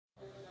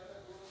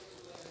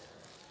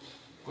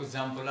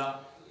Kuzampula,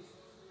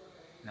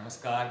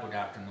 Namaskar, good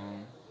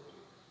afternoon.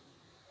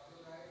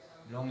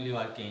 Long live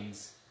our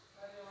kings,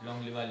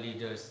 long live our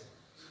leaders,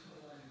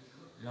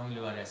 long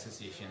live our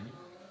association.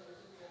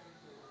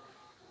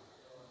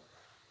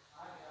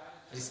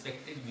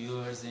 Respected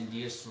viewers and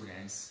dear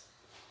students,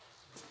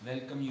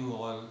 welcome you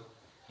all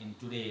in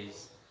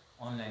today's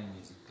online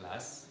music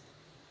class.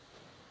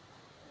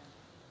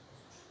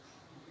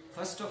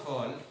 First of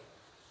all,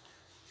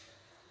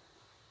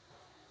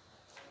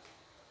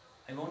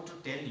 I want to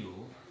tell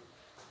you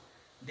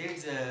there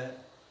is a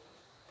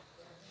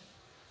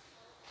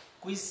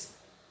quiz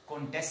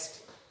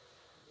contest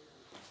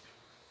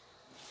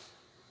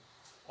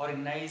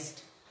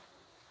organized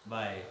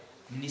by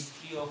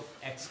Ministry of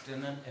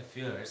External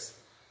Affairs,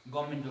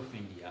 Government of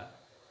India.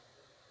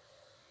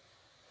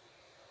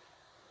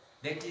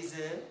 That is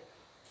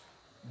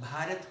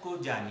Bharat Ko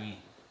Janiye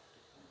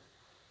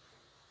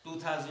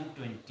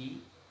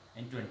 2020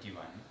 and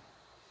 21.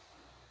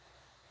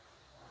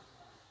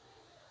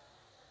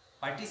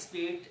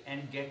 Participate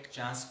and get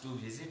chance to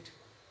visit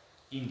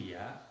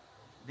India.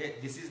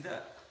 This is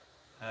the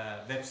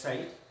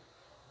website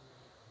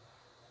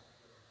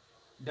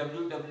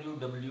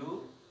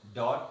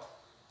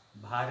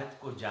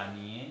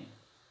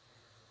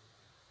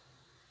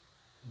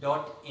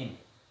www.bharatkojaniye.in.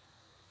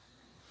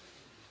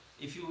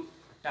 If you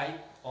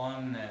type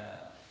on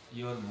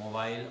your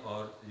mobile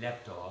or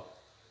laptop,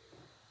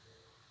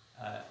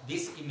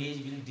 this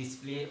image will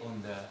display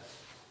on the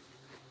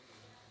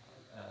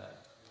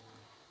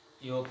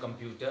your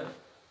computer.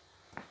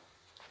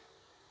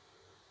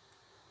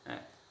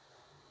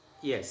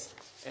 Yes,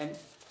 and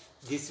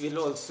this will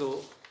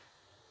also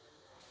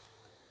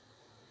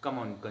come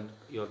on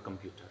your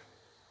computer.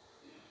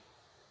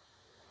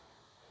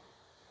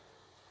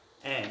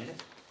 And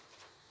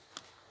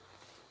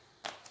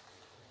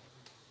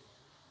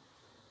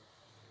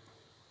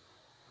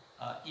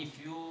if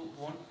you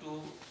want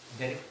to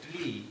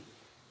directly,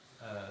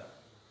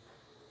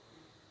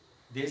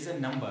 there is a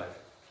number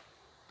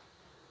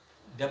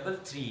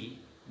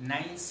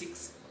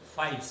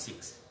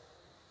 339656.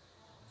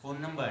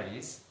 Phone number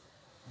is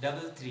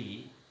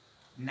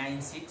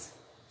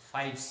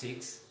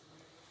 339656.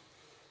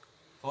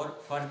 For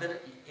further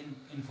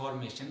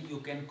information, you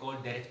can call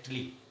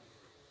directly.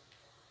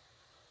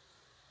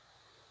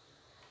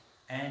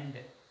 And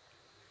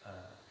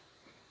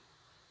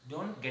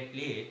don't get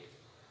late.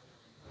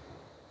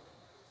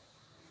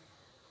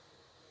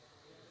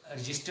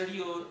 Register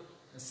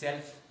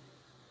yourself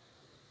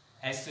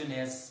as soon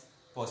as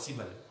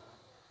possible.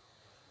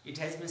 It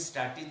has been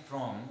started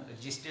from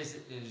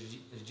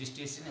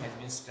registration has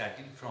been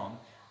started from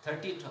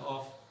 30th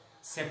of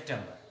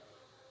September.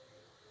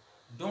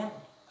 Don't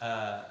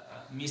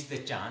miss the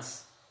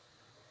chance.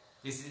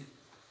 This is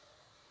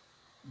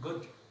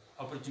good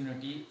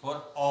opportunity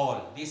for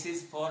all. This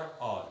is for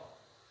all.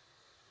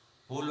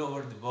 All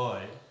over the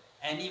world,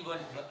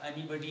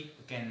 anybody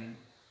can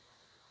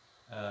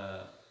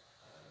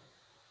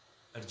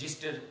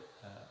register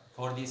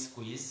for this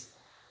quiz.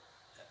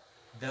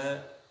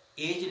 The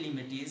age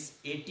limit is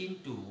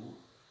 18 to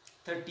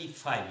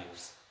 35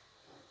 years.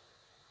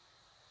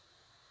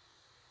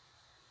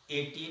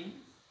 18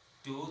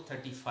 to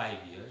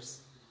 35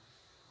 years.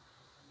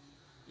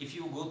 If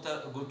you go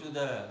to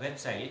the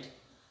website,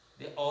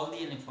 all the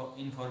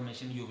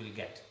information you will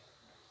get.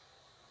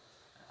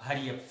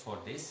 Hurry up for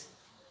this.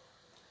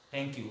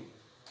 Thank you.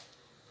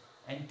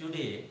 And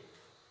today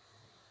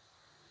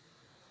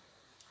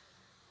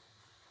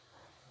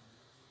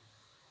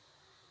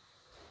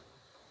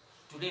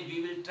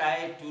we will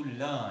try to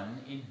learn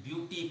a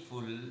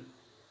beautiful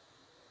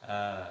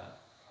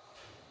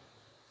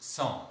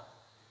song.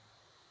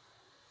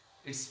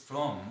 It's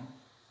from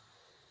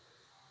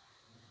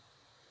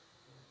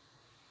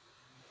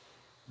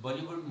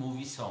Bollywood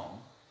movie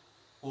song,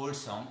 old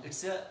song.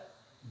 It's a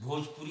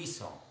Bhojpuri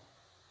song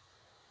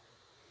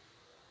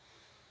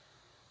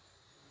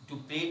to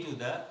pray to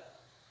the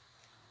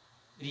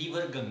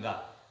river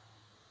Ganga.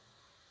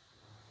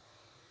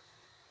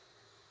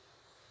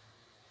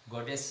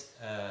 Goddess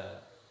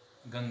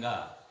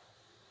Ganga,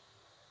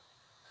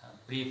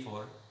 pray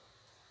for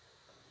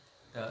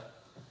the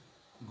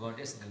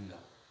goddess Ganga.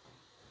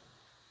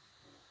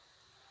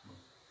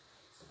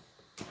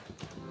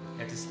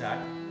 Let us start.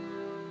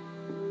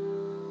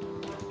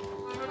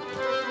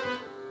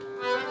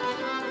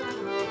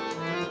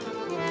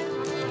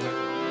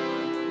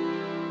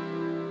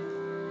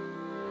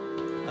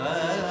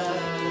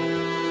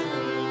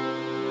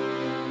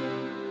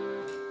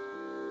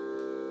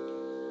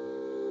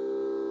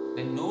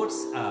 The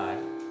notes are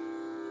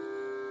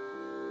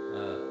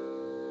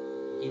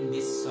in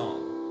this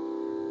song.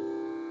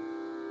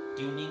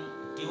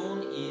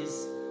 Tune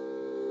is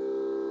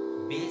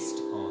based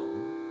on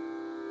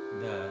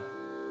the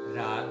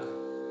rag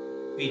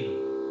Pilu.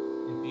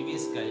 In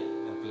previous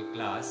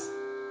class,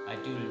 I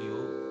told you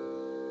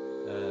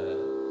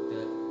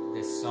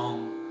the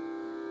song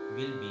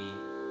will be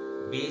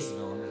based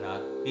on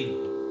rag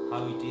Pilu.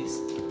 How it is?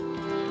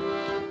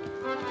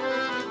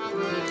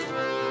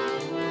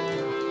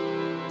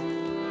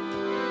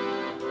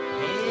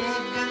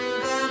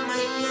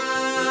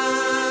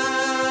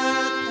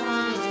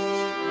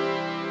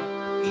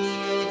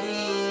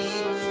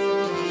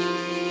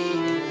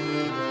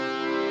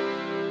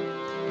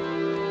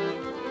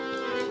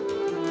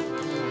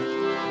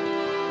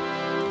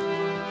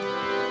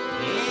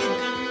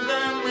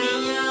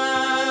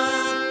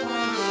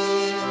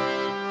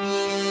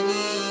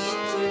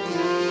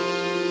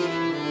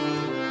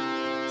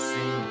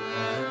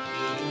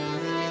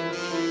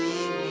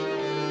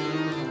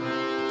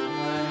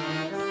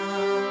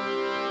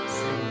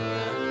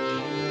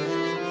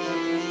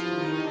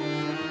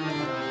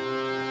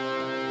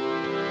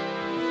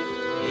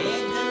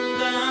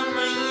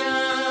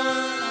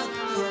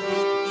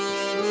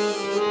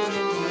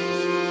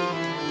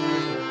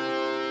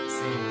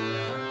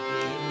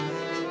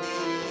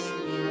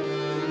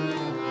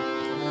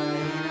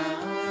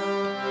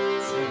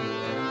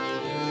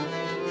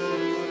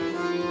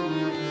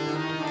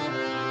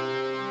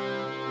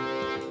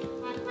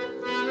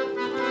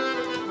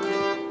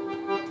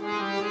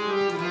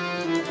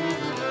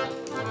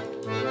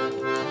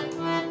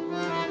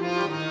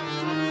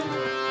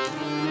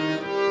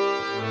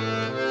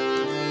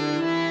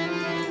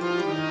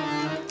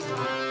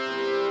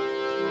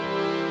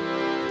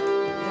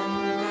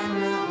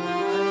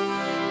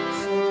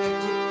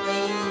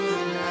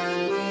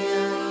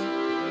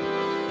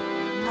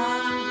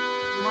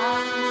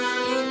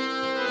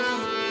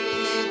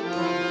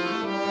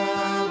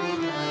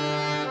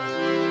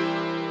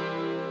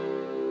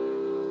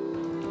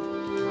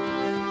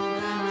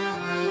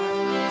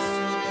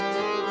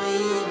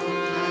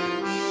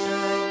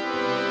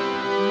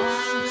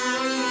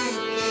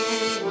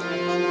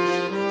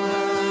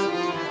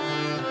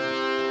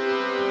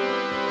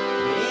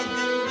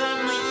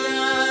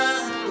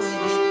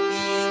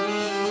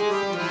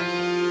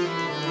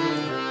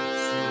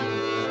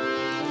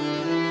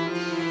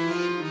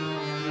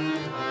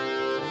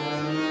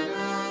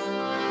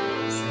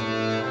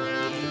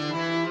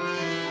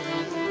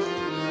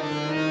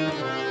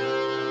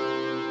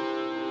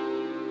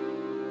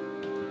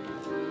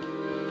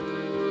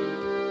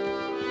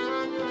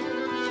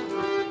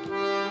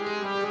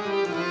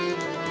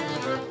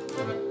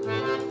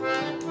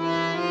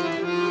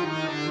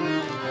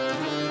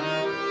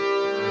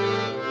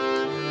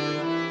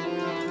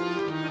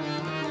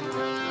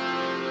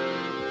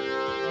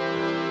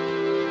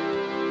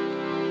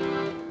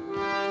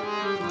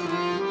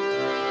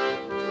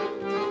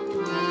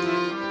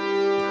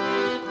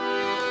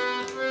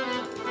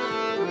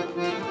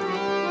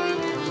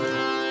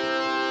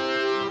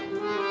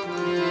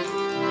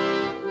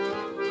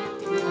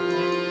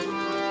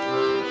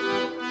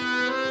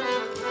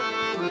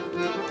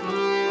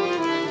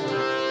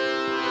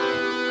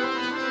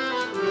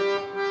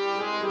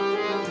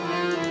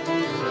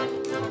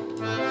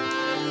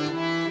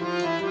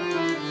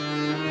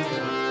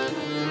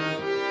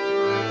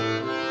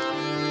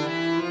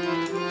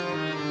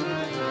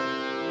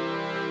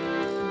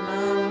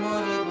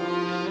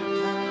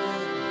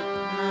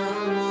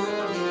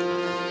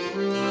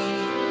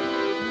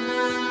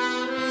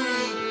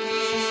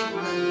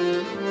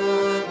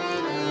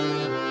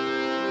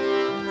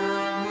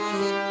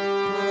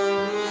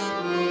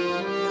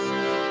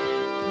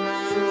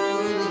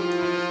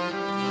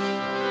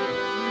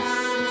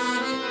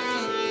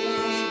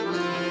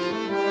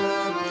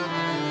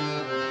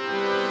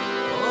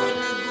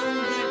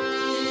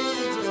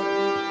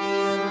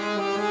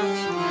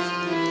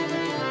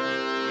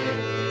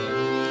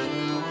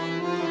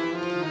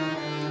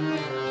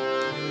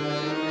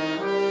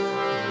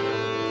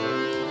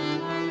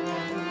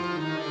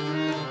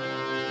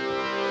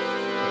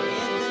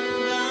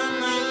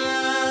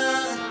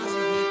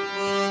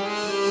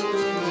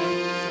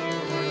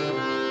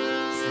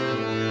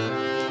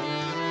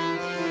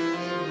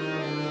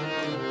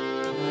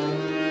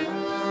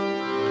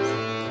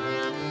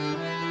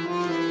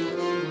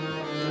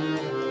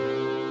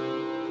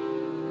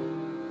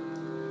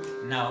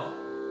 Now,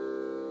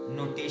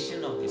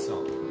 notation of the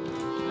song.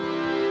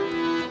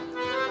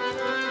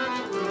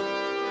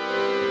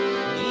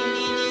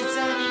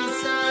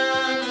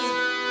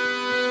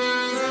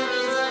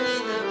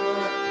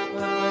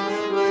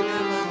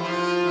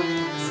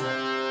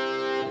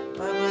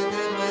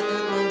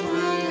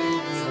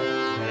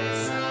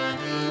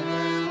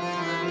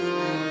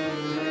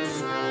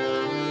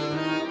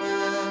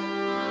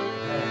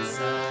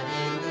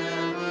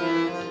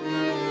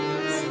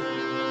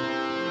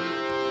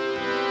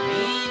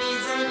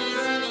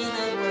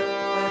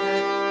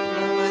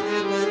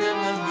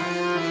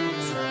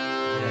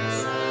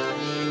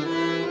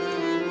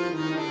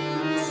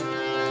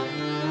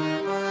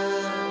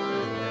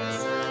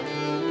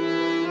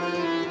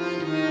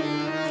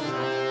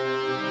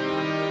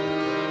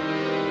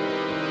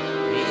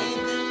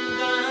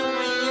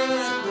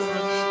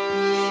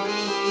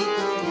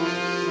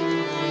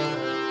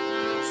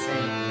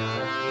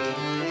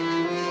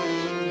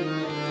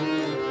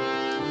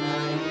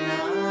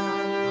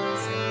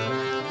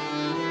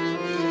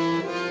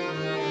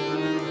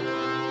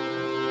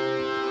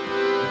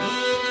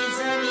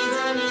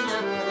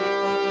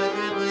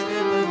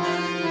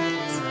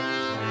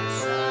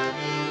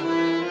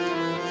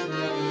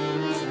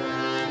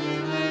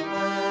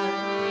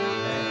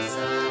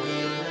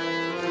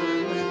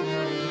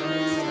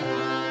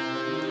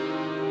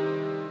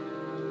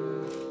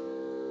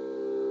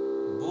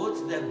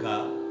 Both the ga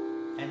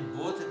and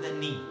both the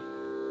ni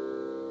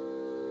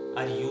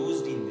are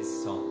used in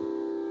this song.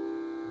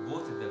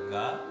 Both the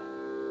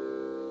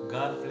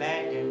ga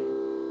flat and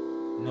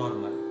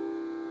normal,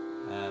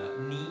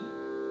 ni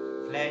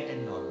flat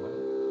and normal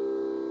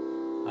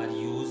are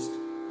used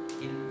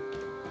in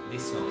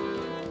this song.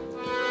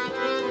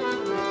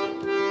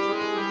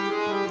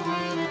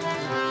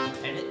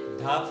 And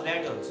dha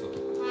flat also.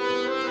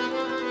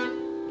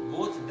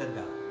 Both the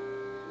dha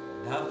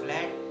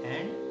flat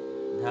and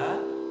dha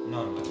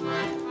normal.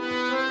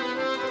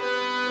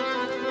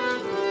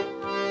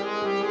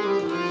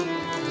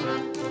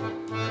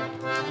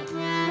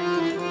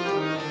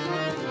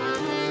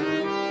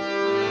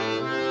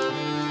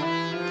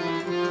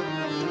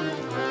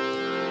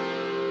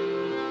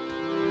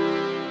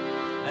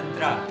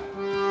 Antra.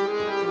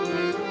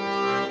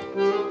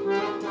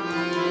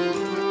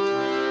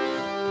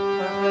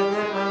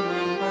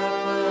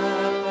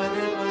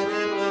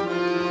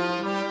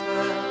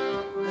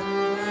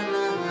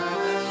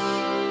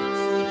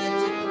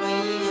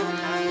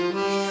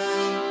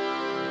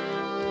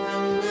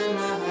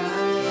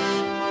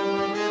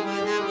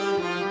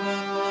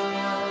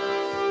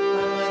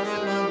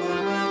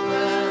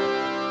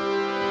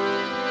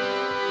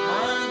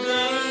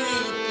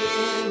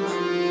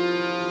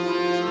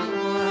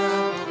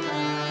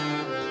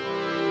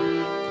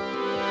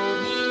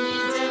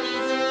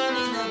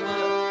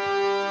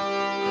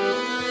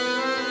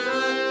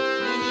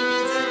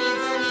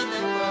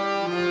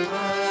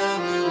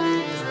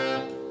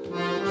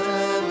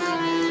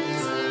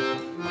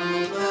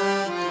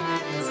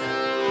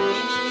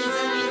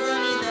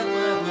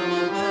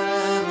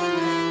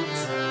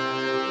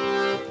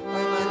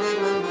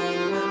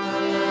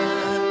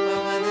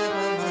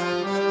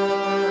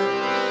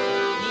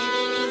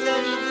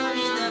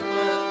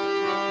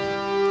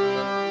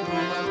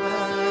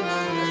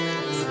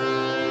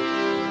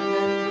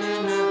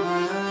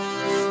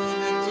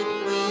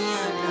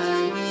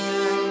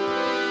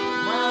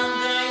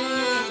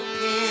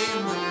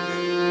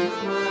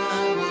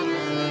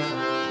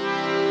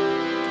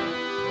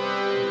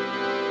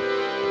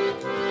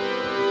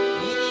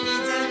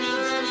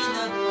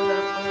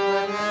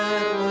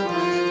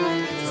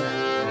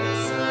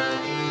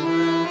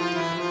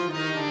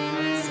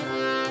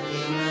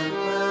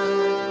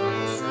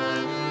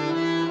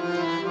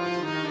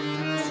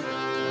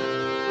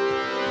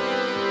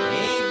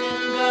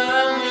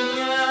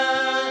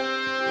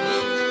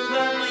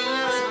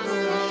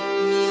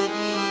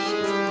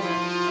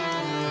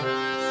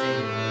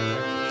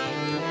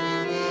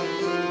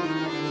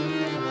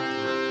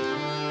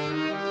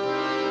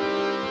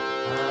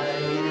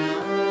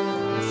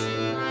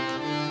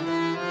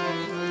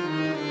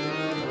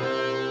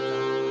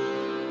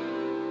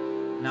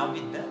 Now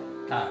with the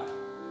tal.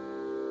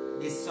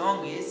 This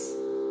song is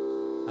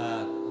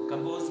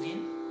composed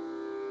in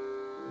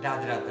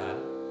Dadra tal,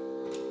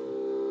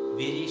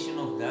 variation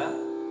of the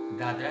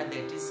Dadra,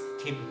 that is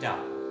Khimta.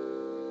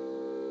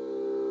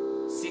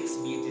 6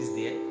 beat is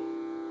there,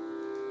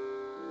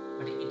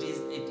 but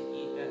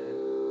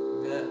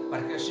the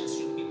percussion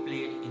should be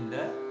played in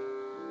the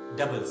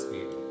double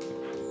speed.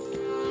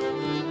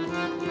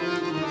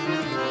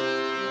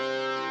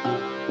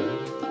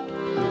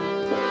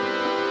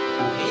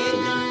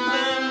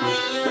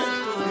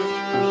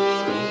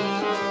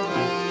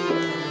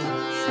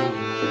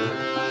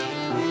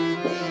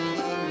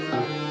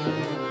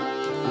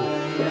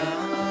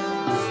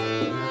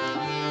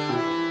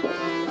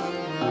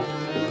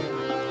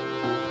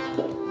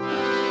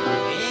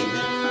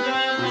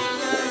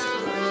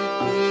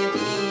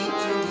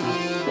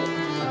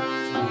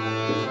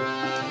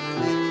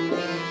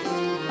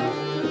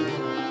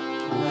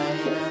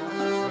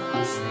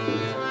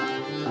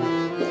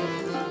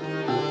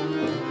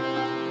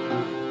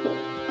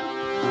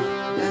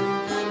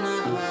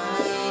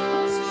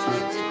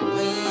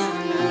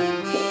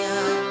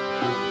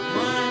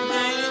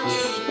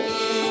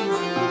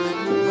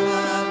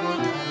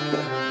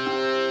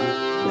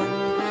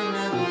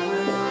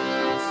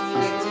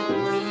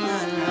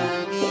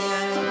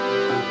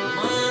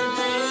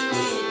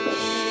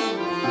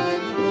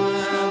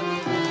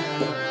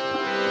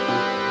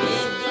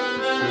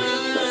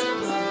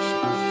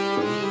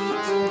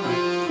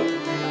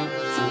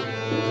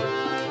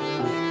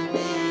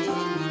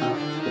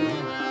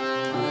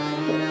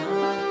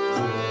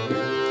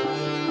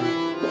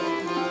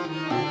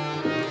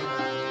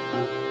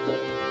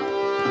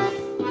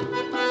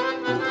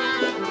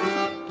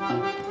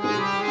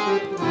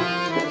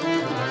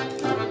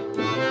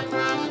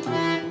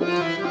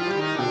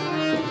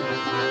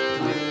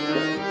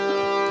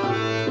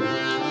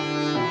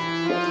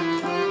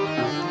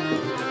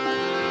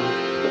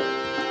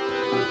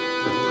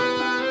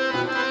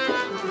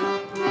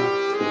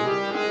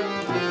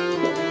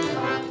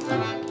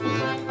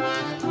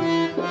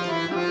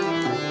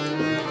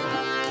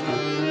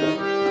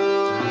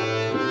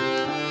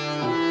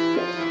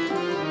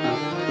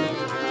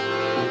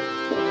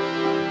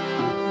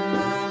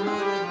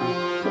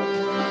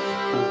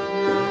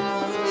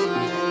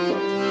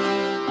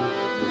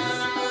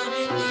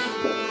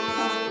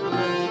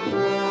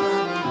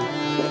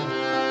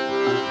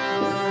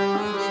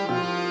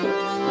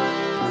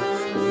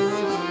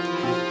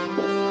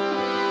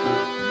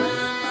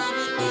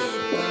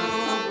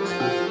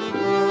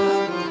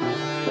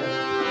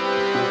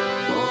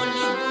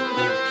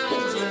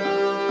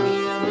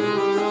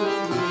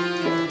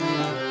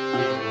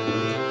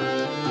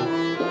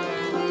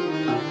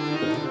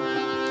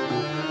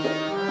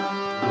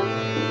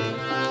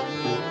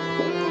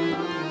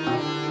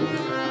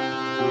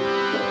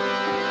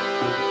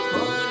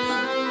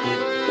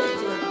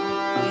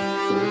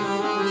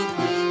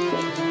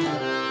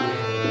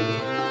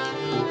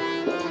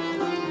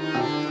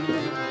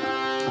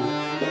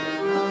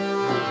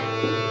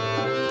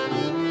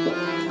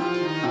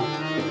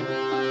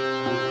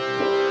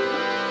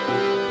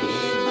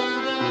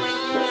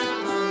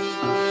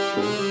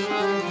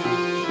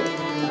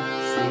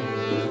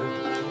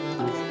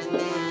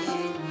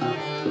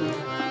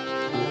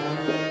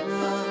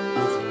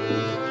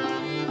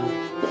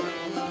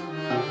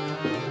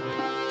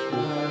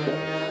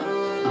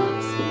 This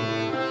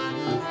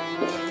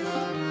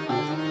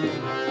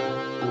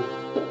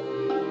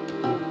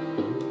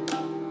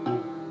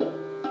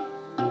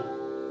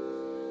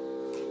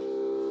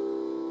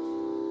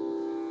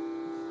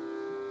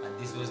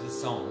was the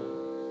song,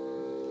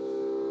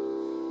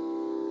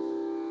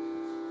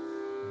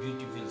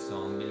 beautiful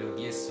song,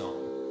 melodious song.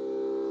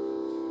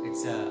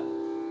 It's a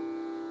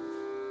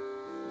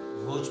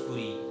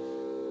Bhojpuri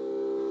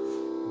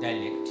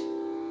dialect,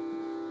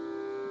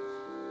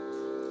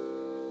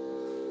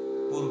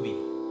 Purbi,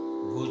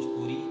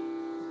 Bhojpuri,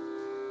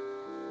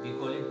 we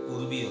call it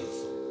Purbi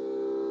also.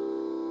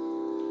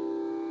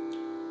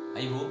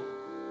 I hope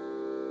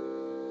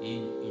you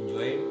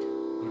enjoyed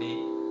today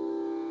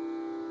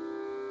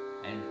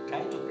and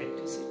try to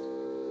practice it.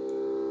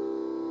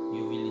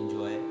 You will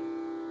enjoy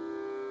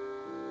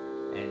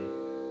and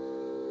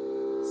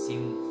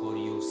sing for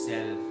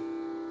yourself,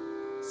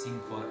 sing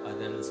for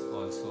others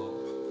also.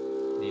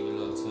 They will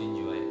also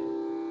enjoy.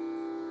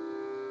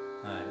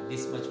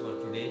 This much for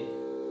today.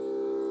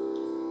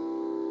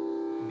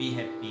 Be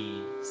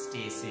happy,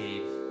 stay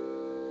safe.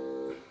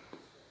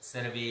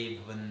 Sarve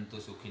bhavantu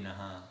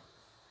sukhinah,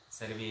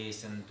 sarve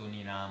santu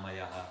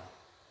niramayah,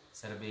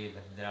 sarve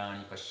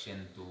bhadrani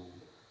pashyantu,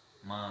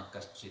 ma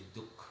kaschid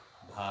dukh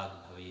bhag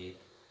bhavet.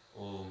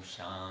 Om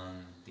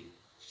Shanti,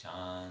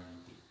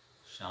 Shanti,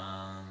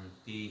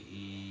 Shanti.